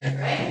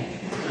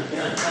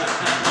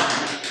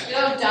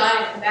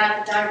back,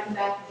 and dive, come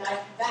back, and dive,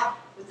 come back,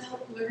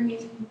 without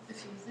learning a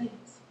few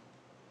things.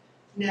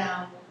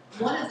 Now,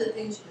 one of the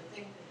things you would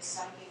think that a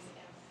psychic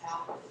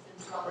empath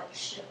would draw like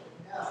shit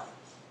would know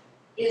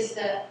is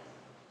that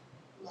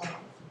love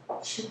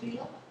should be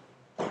love.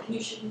 And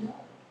you should know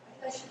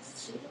it, right? I should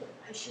feel it.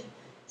 I should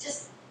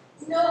just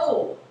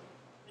know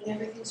when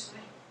everything's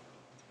right.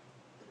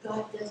 But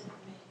God doesn't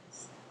make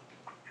us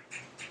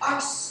that. Our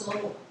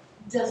soul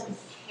doesn't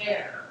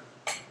care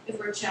if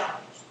we're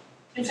challenged.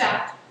 In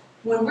fact,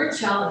 when we're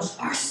challenged,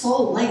 our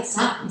soul lights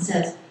up and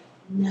says,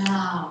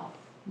 now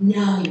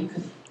you're going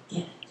to get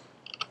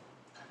it.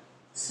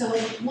 So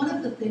one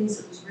of the things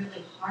that was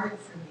really hard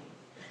for me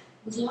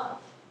was love.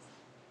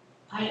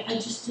 I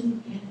just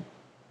didn't get it.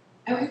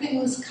 Everything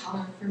was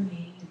color for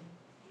me. And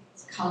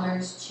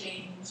colors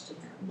changed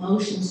and their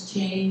emotions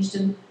changed,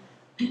 and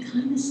I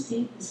kind of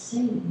stayed the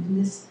same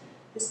in this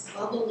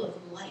bubble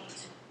of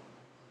light,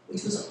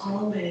 which was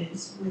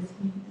always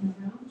with me and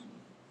around me.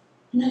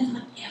 And I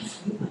thought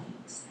everybody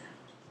was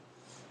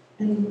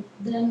that. And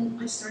then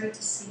I started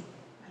to see.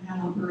 I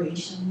had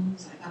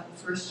operations. I got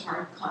the first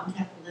hard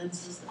contact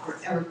lenses that were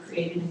ever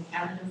created in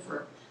Canada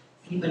for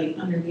anybody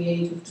under the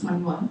age of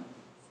 21.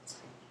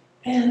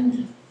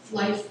 And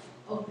life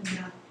opened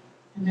up.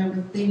 And there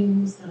were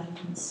things that I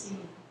didn't see,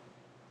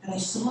 that I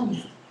saw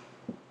now.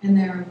 And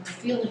there were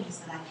feelings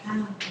that I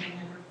had that I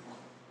never felt.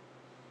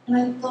 And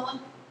I thought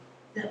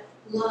that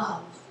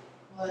love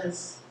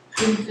was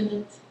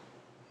infinite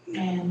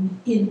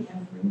and in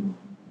everyone.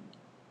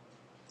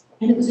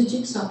 And it was a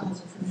jigsaw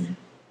puzzle for me.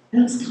 And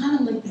it was kind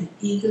of like that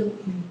eagle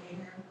in the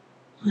air,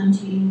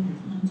 hunting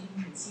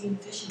and seeing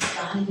fishes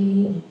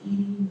diving and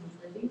eating and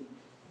living.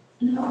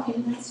 And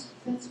okay, that's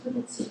what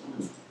it's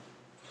about.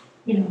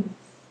 You know,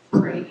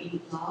 pray,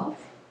 eat, love.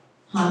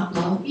 Hunt,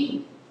 love,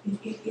 eat.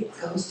 It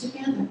goes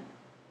together.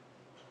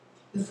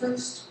 The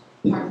first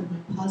part of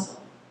my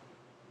puzzle,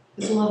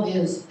 because love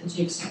is a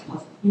jigsaw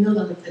puzzle. You know,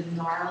 the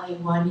gnarly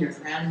one your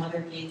grandmother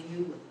gave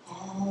you with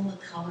all the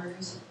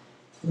colors,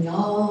 and they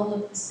all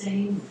look the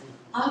same.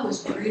 I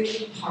was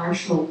really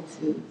partial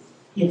to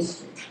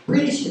history,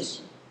 British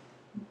history.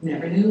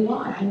 Never knew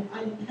why. I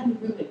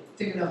hadn't really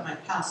figured out my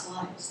past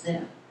lives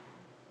then.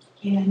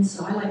 And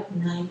so I liked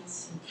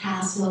knights and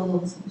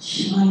castles and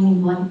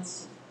shining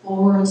lights and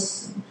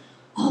forests and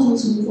all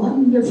those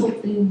wonderful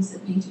things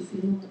that made you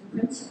feel like a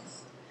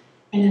princess.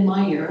 And in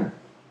my era,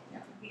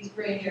 these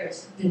gray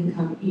hairs didn't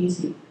come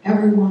easy.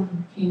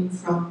 Everyone came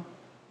from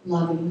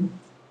loving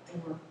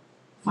or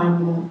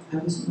finding out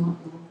I was not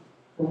loved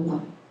or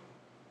loved.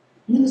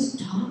 And it was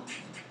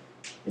tough.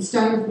 It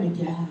started with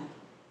my dad.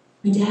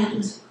 My dad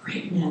was a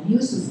great man. He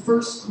was the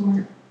first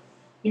corner.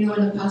 You know,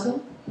 in a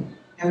puzzle,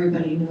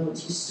 everybody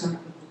knows you start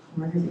with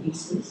the corner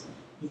pieces,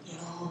 you get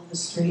all the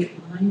straight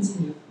lines,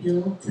 and you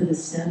build to the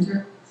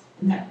center.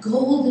 And that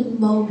golden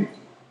moment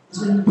is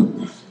when you put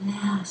that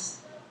last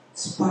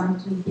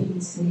sparkly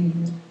piece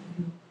in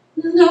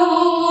there.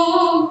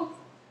 No!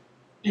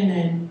 And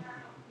then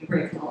you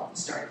break it all and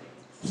start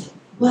again.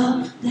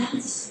 Well,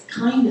 that's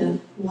kind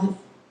of what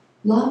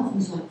love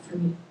was like for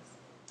me.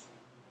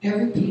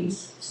 Every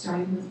piece,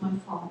 starting with my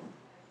father,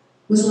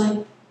 was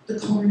like the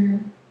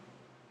corner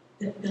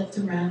that built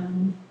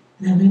around,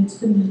 and I went to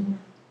the middle.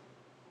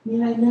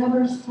 And I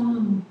never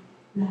found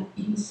that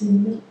piece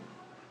in the middle.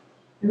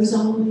 There was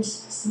always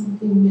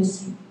something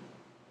missing.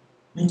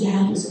 My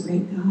dad was a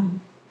great guy.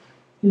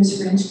 He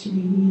was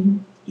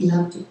French-Canadian. He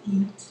loved to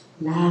eat,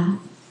 laugh.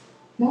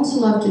 He also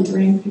loved to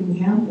drink and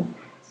gamble.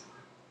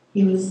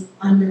 He was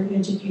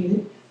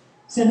undereducated,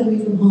 sent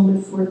away from home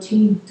at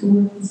 14 to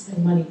work and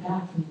send money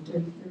back in the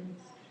dirty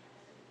 30s.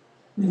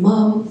 My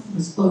mom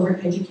was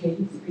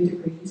overeducated, 3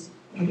 degrees.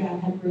 My dad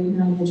had a grade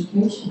 9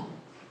 education.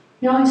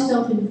 He always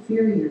felt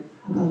inferior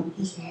about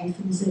his life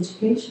and his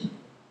education.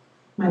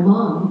 My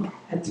mom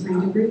had 3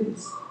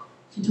 degrees.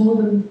 She told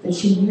him that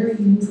she married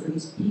him for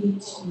his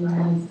PhD in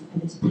life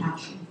and his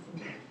passion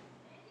for it.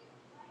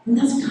 And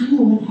that's kind of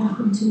what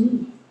happened to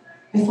me.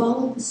 I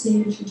followed the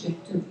same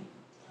trajectory.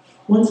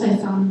 Once I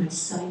found my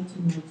sight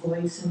and my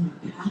voice and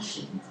my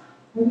passion,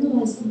 I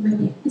realized that my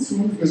parents'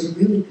 life was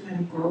really kind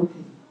of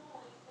broken.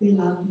 They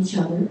loved each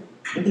other,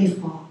 but they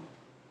fought.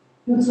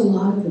 There was a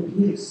lot of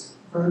abuse,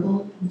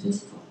 verbal and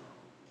physical,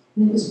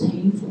 and it was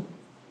painful.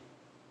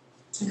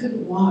 I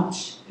couldn't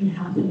watch it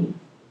happening.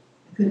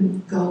 I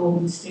couldn't go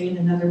and stay in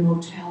another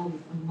motel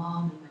with my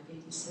mom and my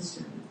baby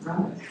sister and my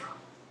brother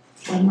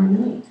one more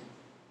night.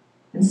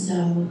 And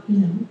so,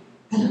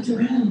 I looked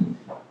around,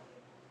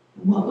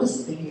 and what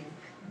was there?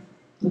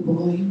 The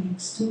boy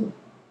next door.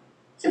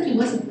 Except he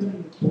wasn't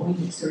really the boy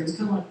next door. He was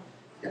kind of like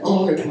the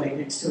older boy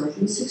next door.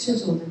 He was 6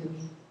 years older than me.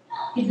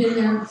 He'd been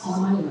there all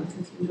my life,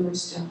 a few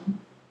doors down.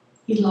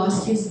 He'd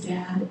lost his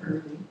dad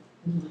early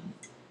in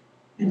life,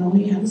 and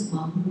only had his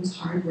mom, who was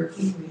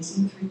hardworking,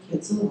 raising 3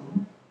 kids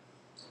alone.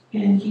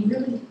 And he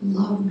really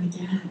loved my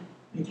dad.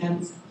 My dad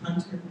was a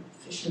hunter,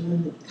 a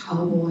fisherman, a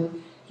cowboy.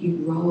 He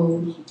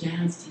rode, he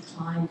danced, he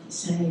climbed, he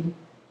sang,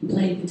 he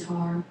played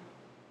guitar.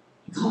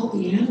 He called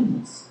the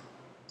animals.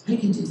 I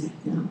can do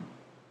that now.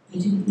 I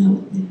didn't know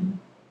it then.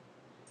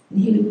 And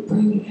he would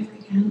bring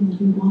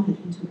he wanted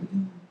into her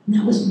yard. And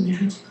that was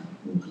magical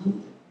and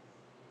lovely.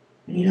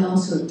 And he'd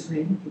also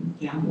drink and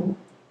gamble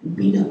and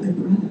beat up my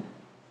brother,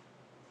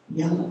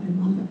 yell at my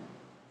mother.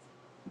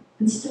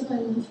 And still I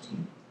loved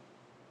him.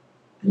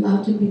 I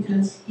loved him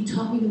because he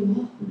taught me to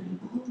walk when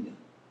I polio.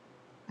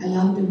 I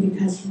loved him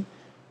because he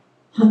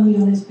hung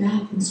me on his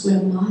back and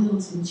swam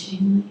miles in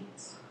chain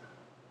lakes.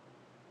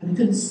 But I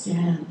couldn't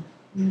stand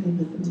living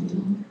with him any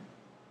longer.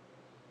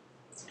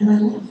 And I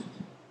left.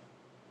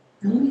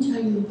 Now let me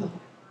tell you about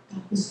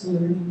this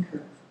learning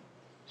curve,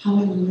 how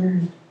I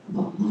learned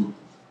about love.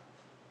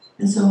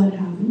 And so what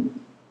happened?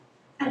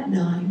 At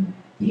 9,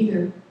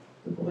 Peter,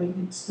 the boy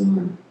next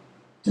door,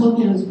 told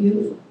me I was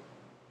beautiful.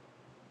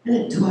 And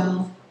at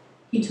 12,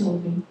 he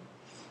told me,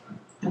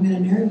 I'm going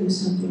to marry you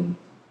someday.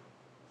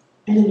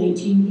 And at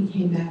 18, he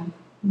came back,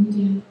 and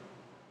he did.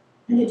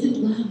 And it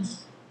didn't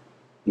last,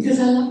 because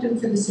I loved him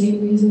for the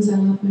same reasons I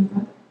loved my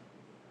brother.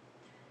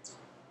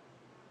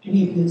 And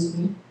he abused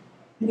me,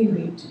 and he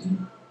raped me,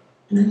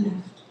 and I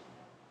left.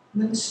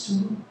 And I was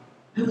strong.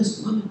 I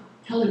was a woman.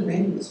 Helen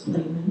Reddy was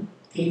blaming,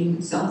 hating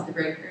himself, the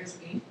gray hair as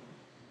me.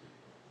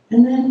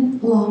 And then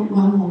along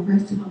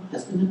Walmart found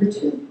husband number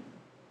 2.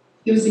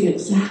 He was the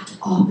exact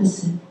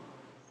opposite.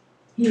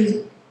 He was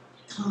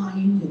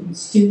kind and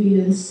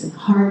studious and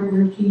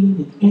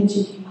hardworking and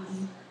educated.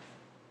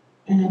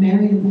 And I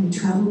married him when we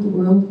traveled the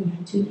world. We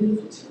had 2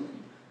 beautiful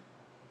children.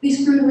 He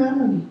screwed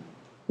around on me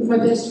with my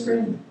best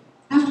friend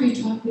after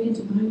he talked me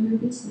into buying her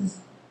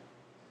business.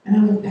 And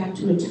I went back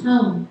to a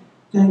town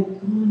that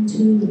I'd gone to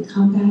and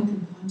come back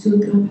and gone to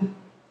and come back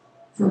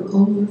for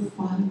over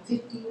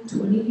 15,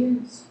 20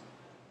 years.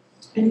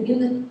 And in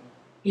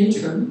the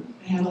interim,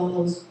 I had all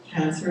those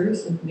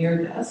cancers and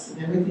near deaths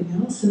and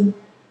everything else. And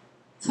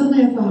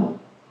suddenly I thought,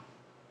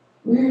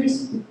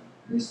 where's the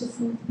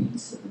 4th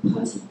piece of the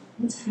puzzle?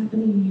 What's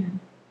happening here?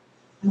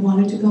 I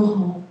wanted to go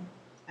home.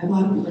 I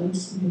bought a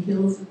place in the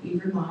hills of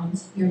Beaver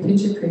Mines near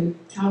Pincher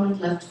Creek, town I'd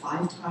left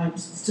 5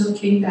 times and still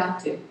came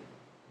back to.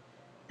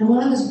 And when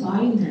I was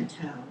buying that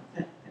town,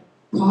 that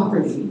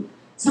property,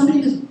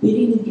 somebody was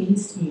bidding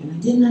against me, and I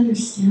didn't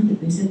understand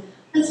it. They said,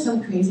 that's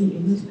some crazy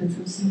Englishman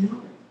from St.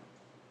 Albert.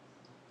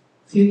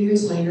 A few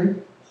years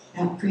later,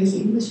 that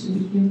crazy Englishman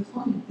became a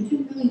client. I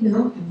didn't really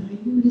know him, but I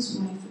knew his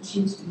wife, and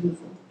she was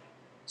beautiful.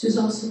 She was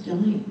also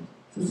dying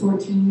for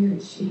 14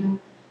 years. She had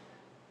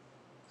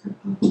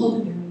a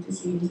pulmonary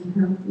disease, and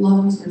her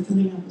lungs were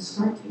filling up with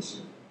scar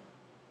tissue.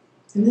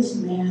 And this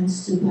man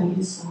stood by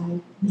his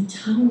side, and the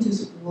town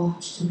just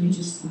watched, and they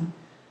just thought,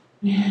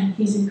 man,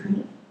 he's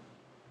incredible.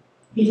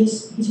 He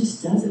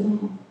just does it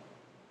all.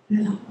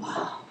 And I thought,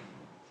 wow,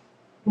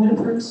 what a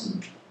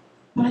person.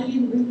 But I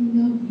didn't really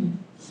know him.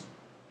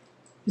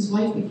 His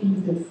wife became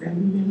a good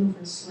friend. We met over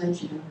a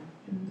sledgehammer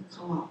in the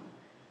co-op.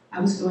 I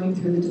was going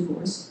through the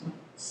divorce of my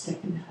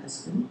second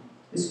husband.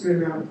 I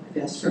screwed around with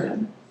my best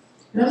friend.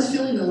 And I was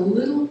feeling a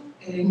little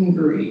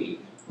angry,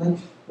 like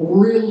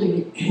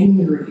really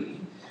angry.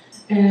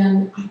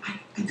 And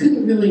I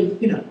couldn't really,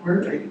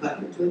 murder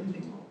anybody or do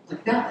anything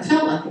like that. I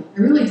felt like it. I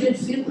really did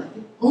feel like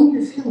it. Own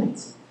your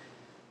feelings.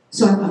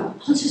 So I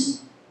thought, I'll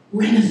just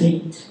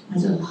renovate my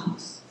little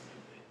house.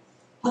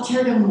 I'll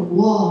tear down the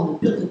wall and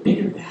build a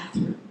bigger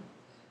bathroom.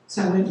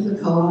 So I went to the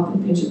co-op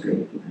in Pincher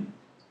Creek, and I'm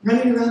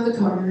running around the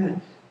corner, and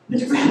I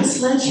went to grab a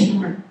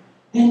sledgehammer.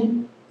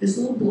 And this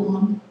little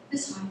blonde,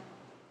 this high,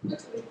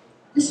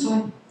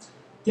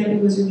 Debbie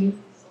was her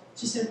name.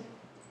 She said,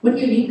 what do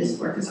you need this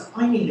for? Because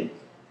I need it.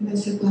 And I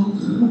said, well,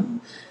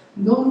 I'm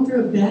going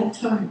through a bad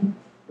time.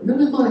 I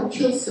really want to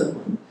kill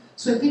someone.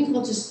 So I think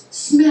I'll just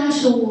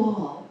smash a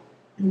wall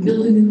and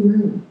build a new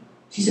room.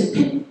 She said,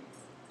 Pip,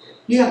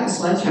 you got the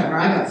sledgehammer,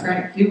 I got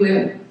Frank, you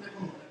win.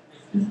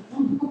 I thought,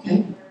 oh,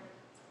 okay.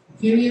 A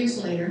few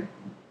years later,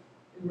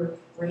 we were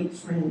great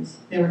friends.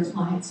 They were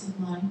clients of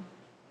mine.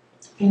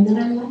 And then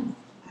I left.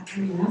 I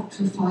left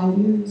for 5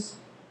 years.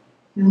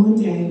 And one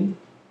day,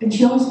 and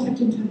she always kept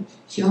in touch.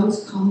 She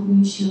always called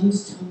me, she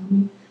always told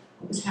me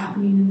what was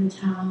happening in the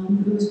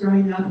town, who was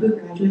growing up, who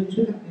graduated,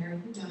 who got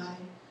married, who died,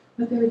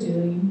 what they were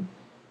doing.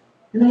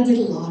 And I did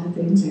a lot of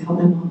things. I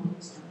helped my mom who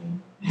was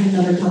dying. I had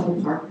another couple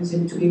of partners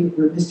in between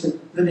who were Mr.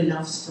 Good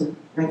Enough still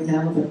right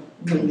now, but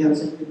nobody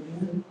else ever really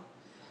knew.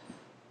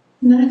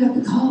 And then I got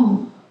the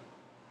call.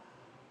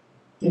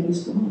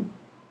 Debbie's gone.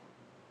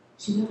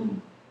 She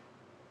died.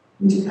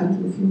 Would you come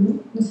to the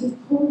funeral? I said,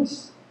 of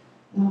course.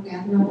 And I'll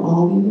gather up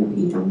all the other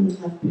people who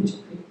left Pincher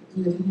Creek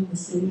living in the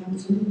city I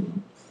was living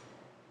in.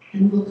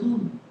 And we'll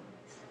come.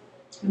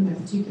 And my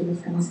particular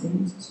friend's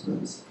name was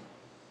Rose.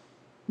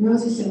 And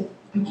Rosie said,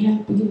 I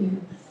can't be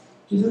there.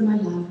 Give her my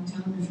love and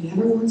tell her if he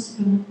ever wants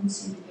to come up and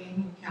see the gang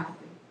in Calgary.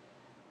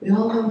 We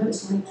all know what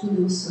it's like to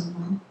lose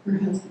someone. Her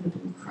husband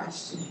had been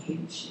crushed in a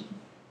hate machine.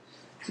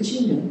 So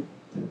she knew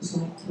what it was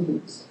like to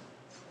lose.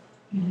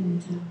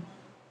 And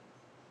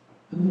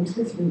I went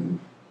to the funeral.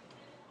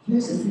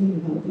 Here's the thing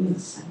about being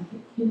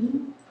psychic, I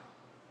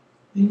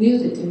knew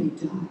that Debbie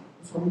died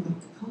before I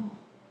got the call,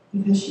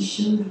 because she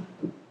showed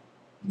up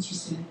and she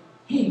said,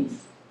 hey.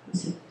 I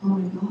said, oh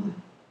my God,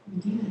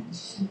 you're dead. And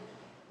she said,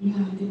 yeah,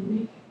 I didn't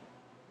make it.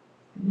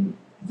 And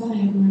I thought thought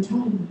I had more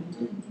time, but I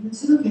didn't. And I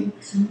said, okay,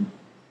 so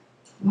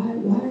why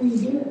are you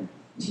here?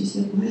 And she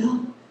said,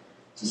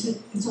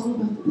 it's all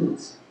about the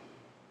booze.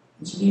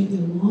 And she gave me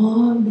a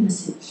long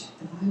message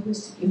that I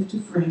was to give to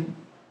Frank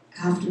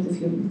after the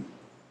funeral,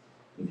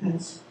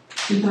 because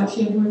she thought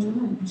she had more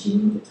time, and she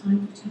needed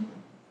time to tell her.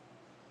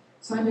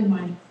 So I'm in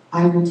my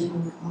ivory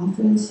tower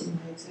office, in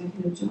my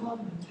executive job,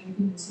 and I'm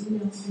typing this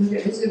email.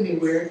 Okay, this is going to be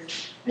weird.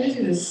 I'm just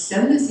going to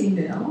send this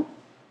email,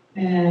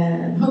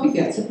 and hope he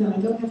gets it, then I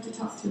don't have to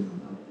talk to him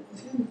about it at the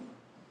funeral.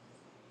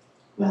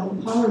 Well,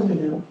 the power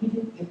went out. He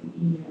didn't get the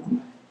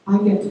email. I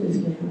get to the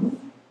funeral,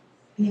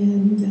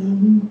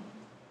 and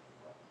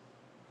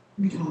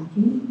we're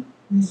talking.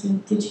 And I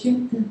said, did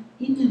you get the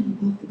email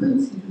about the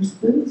booze? He goes,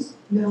 booze?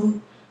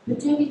 No. But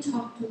Debbie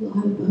talked a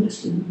lot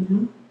about you, you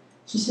know?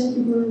 She said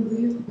you were a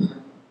real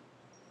pearl.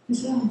 I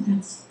said, oh,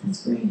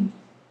 that's great.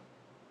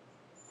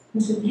 I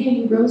said,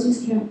 hey,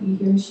 Rosie's can't be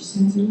here. She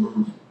sends her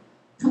love.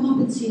 Come up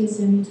and see us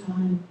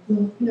anytime.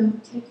 We'll,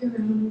 take you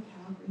around in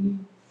Calgary,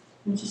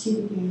 let you see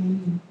the game.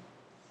 And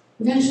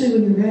eventually,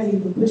 when you're ready,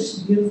 we'll push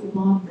some beautiful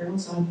blonde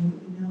girls on you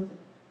that we know that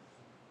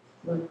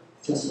we're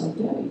just like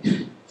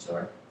Debbie.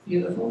 Short,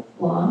 beautiful,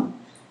 blonde.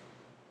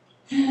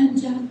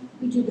 And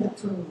we did that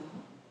for a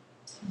while.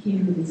 He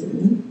came to visit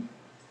me.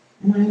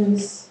 And I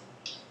was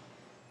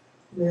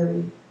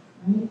very,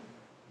 right?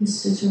 He's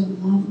such a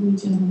lovely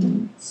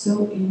gentleman,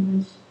 so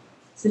English,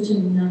 such a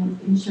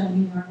knight in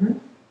shining armor.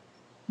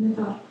 And I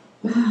thought,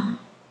 wow,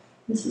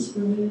 this is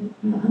really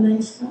a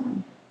nice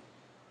guy.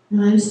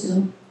 And I'm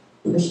still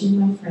pushing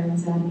my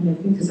friends at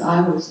him because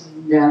I was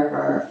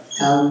never,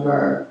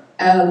 ever,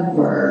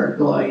 ever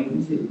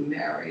going to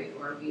marry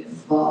or be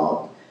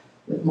involved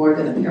with more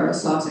than a pair of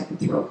socks I could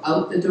throw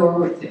out the door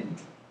with him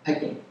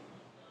again.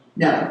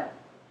 Never.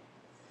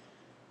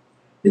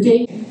 The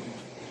day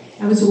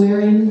I was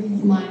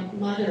wearing my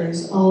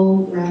mother's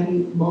old,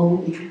 ratty,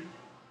 moldy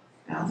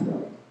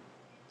bathrobe.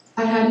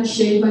 I hadn't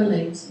shaved my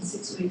legs in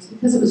 6 weeks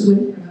because it was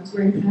winter and I was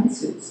wearing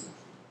pantsuits.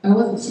 I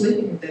wasn't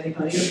sleeping with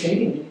anybody or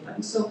dating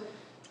anybody, so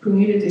who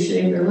needed to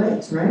shave their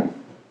legs, right?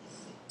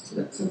 So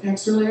that's an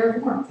extra layer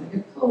of warmth. I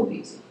get cold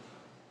easy.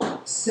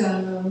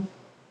 So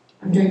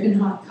I'm drinking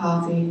hot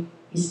coffee.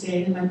 He's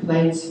staying in my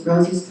place.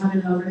 Rosie's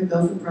coming over to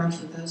go for brunch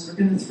with us. We're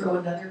going to throw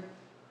another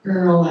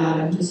girl at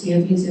him to see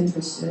if he's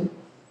interested.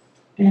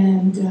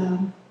 And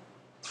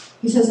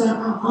he says,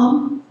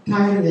 I'm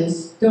tired of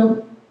this. I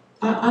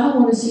don't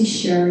want to see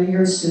Sherry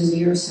or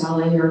Susie or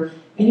Sally or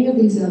any of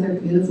these other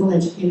beautiful,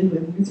 educated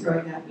women you're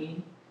throwing at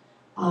me.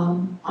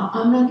 I'm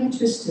not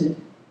interested.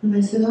 And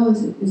I said, oh,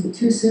 is it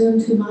too soon,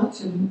 too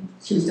much? And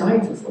she was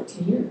dying for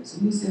 14 years.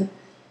 And he said,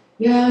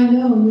 yeah, I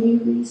know,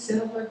 we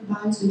said all our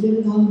goodbyes, we did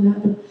it all and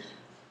that, but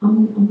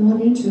I'm not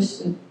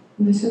interested.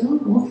 And I said,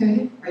 oh,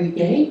 okay. Are you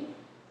gay? And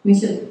he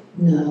said,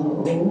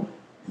 no.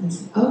 And I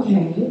said,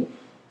 okay.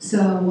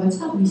 So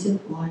what's up? And he said,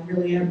 well, I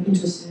really am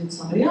interested in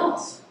somebody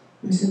else.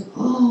 And I said,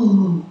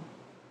 oh,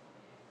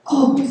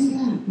 who's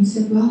that? And he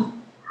said, well,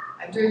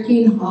 I'm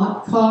drinking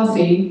hot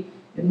coffee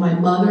in my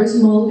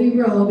mother's moldy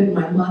robe and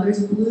my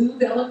mother's blue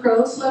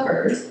Velcro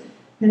slippers,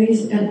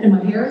 and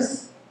my hair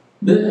is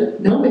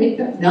no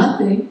makeup,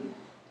 nothing.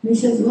 And he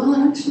says, well,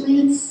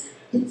 actually,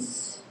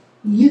 it's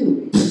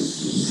you.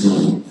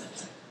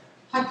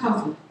 Hot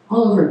coffee,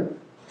 all over.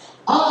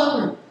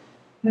 And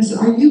I said,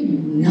 are you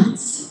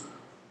nuts?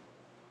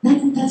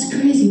 That's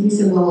crazy. And he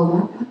said, well,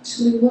 that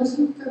actually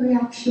wasn't the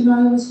reaction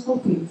I was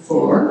hoping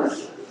for.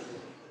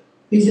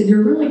 He said,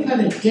 you're really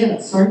kind of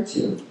dense, aren't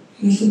you?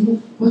 And he said,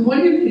 well, what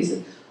do you mean? He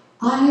said,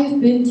 I've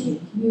been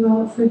taking you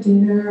out for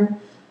dinner.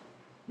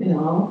 I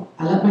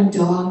let my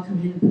dog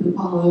come in and poop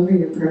all over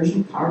your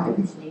Persian carpet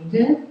and cleaned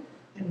it.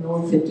 An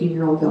old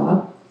 15-year-old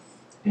dog.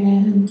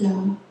 And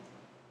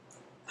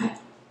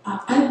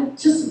I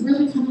just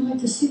really kind of like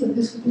to see what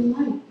this would be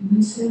like. And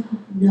I said,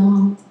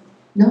 no,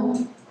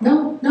 never.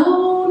 And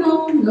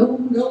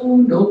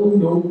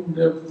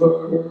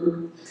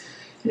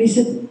he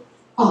said,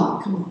 oh,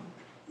 come on.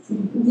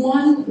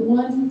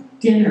 One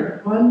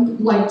dinner,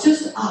 like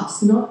just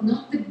us,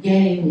 not the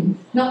gang,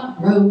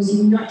 not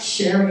Rosie, not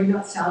Sherry,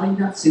 not Sally,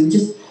 not Sue,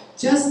 just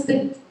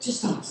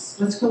us.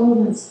 Let's go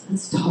and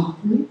let's talk.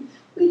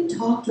 We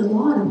talked a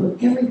lot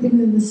about everything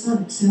in the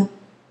sun except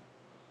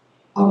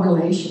our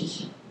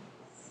relationship.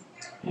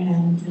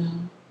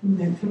 And we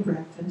went for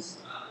breakfast.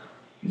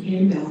 He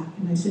came back,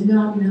 and I said,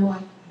 no,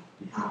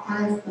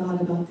 I've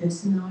thought about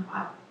this. I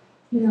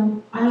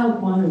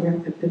don't want to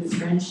wreck a good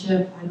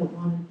friendship. I don't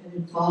want to get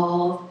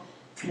involved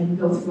and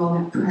go through all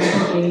that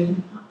crap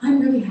again. I'm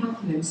really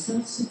happy. I'm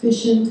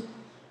self-sufficient.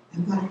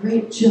 I've got a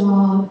great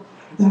job.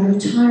 I've got a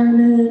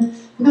retirement.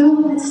 I've got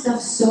all that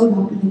stuff sewed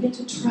up, and I get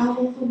to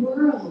travel the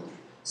world.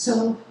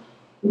 So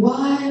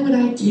why would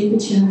I take a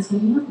chance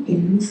on love again?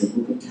 And he said,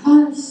 well,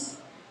 because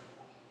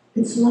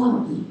it's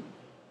love. And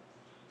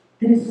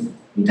if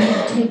you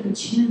don't take a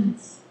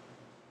chance,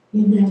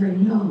 you never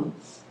know.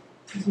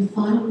 If you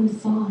finally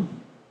find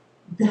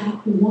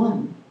that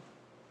one.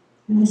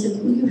 And I said,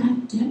 well, you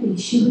had Debbie.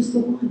 She was the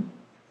one.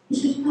 He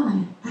said,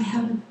 yeah, I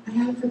have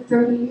it for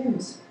 30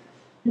 years.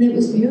 And it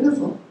was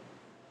beautiful.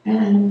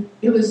 And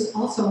it was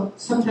also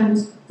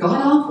sometimes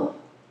god-awful.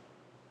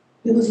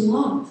 It was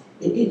locked.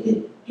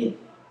 It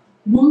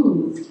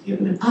moved.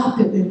 It went up,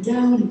 it went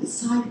down, it was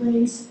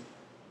sideways,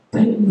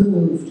 but it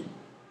moved.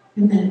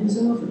 And then it was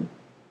over.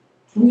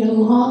 And we had a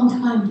long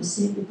time to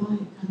say goodbye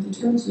and come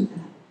to terms with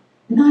that.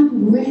 And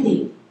I'm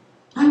ready.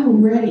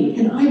 I'm ready.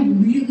 And I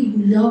really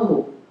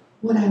know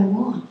what I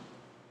want.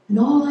 And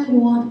all I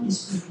want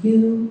is for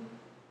you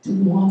to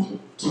want it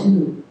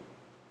too.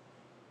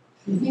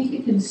 You think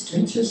you can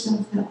stretch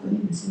yourself that way?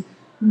 And say,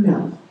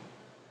 no.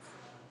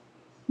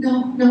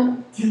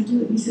 No, can't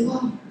do it. And you say,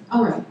 well,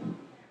 all right.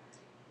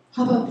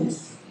 How about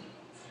this?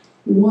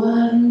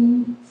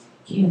 One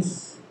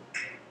kiss.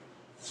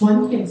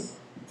 One kiss.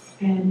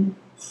 And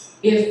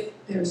if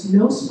there's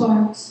no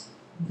sparks,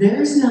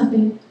 there's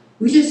nothing,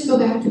 we just go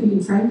back to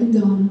being Frank and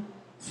Donna,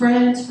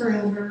 friends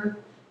forever.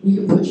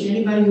 You can push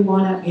anybody you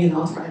want at me and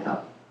I'll try it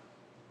out.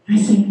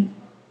 I think,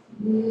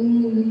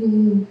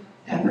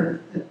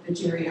 Pepper, the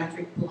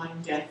geriatric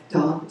blind deaf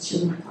dog that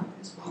showed my partner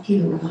is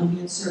walking around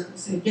me in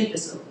circles saying, get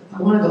this over with.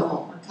 I want to go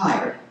home. I'm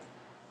tired.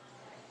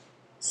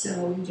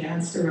 So we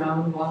danced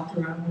around, walked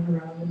around and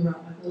around and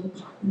around my little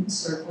apartment in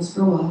circles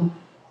for a while.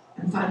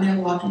 And finally I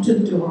walked into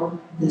the door.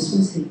 This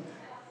was it.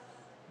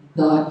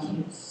 The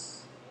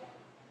kiss.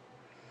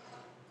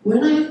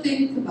 When I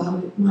think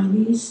about it, my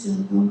knees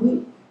still go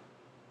weak.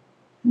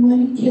 And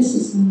when he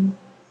kisses me,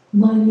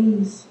 my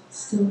knees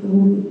still go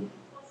weak.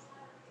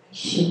 I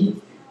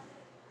shake,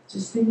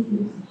 just thinking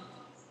about it.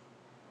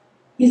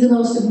 He's the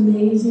most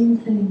amazing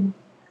thing.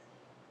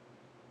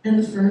 And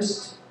the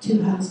first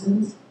two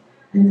husbands,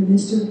 and the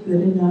Mr.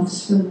 Good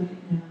Enoughs for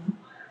right now,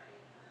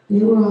 they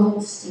were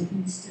all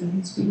stepping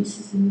stones,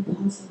 pieces in the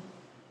puzzle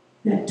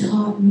that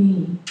taught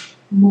me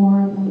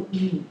more about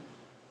me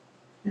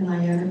than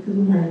I ever could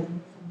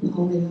learn from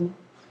polio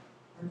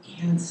or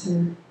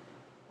cancer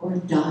or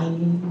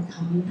dying or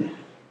coming back.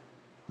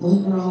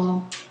 Those were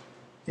all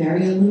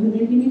very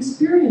illuminating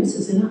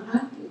experiences, and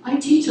I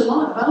teach a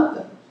lot about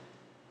them.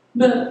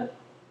 But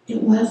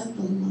it was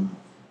the love,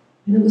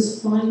 and it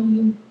was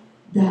finding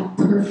that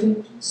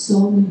perfect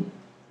soulmate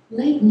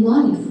late in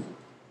life,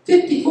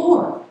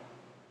 54.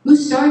 Who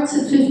starts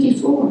at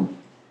 54?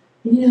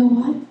 And you know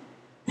what?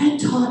 That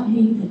taught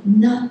me that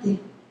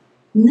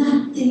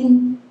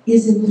nothing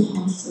is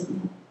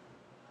impossible.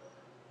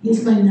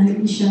 He's my knight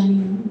in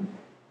shining armor,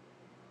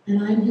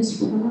 and I'm his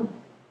pearl.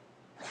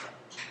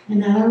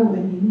 And at our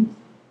wedding,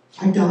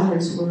 our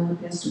daughters were our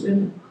best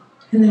women,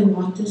 and they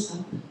walked us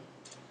up,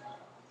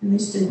 and they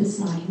stood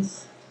beside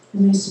us,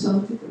 and they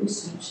spoke at the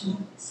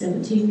reception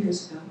 17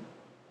 years ago,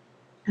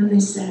 and they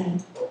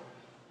said,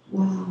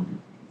 wow.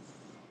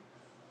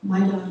 My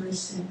daughters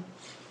said,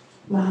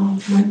 wow,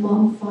 my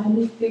mom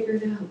finally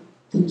figured out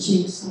the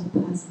jigsaw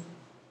puzzle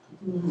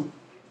of love.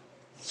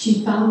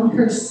 She found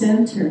her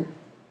center,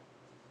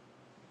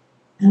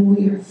 and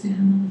we are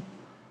family.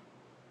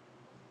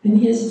 And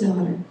his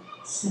daughter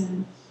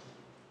said,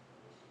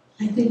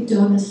 I think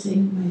Donna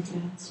saved my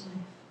dad's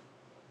life.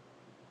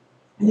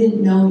 I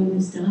didn't know he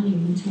was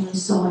dying until I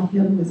saw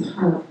him with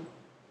her.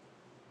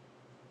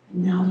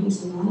 And now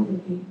he's alive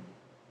again.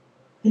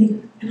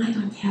 And I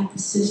got to have the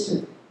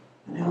sister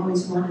that I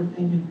always wanted,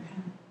 I never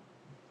had.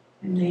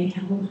 And they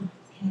held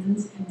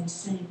hands and they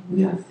sang,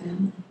 we are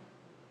family.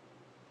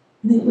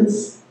 And it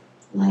was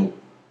like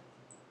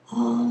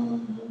all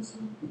those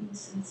little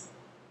pieces.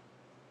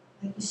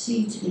 Like you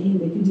see today,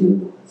 they can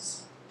do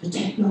the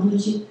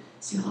technology,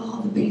 see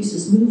all the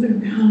pieces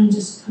moving around and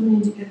just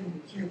coming together,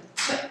 and you hear the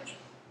click.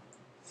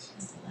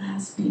 That's the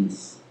last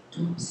piece,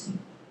 Topsy.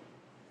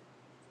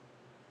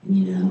 And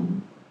you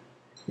know,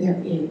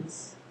 there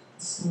is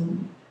a soul.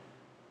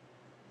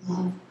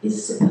 Love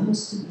is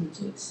supposed to be a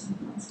jigsaw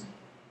puzzle.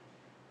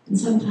 And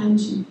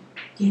sometimes you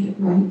get it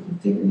right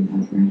and figure it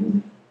out right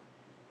away.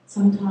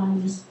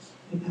 Sometimes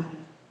you gotta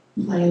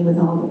play with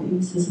all the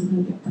pieces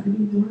and they get pretty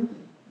gnarly.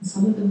 And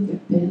some of them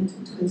get bent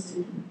and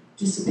twisted and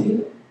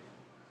disappear.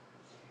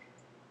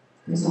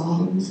 There's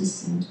always a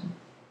center.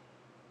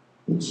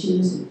 You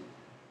choose it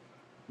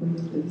or you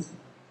lose it.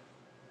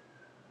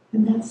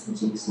 And that's the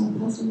jigsaw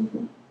puzzle of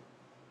love.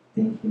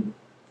 Thank you.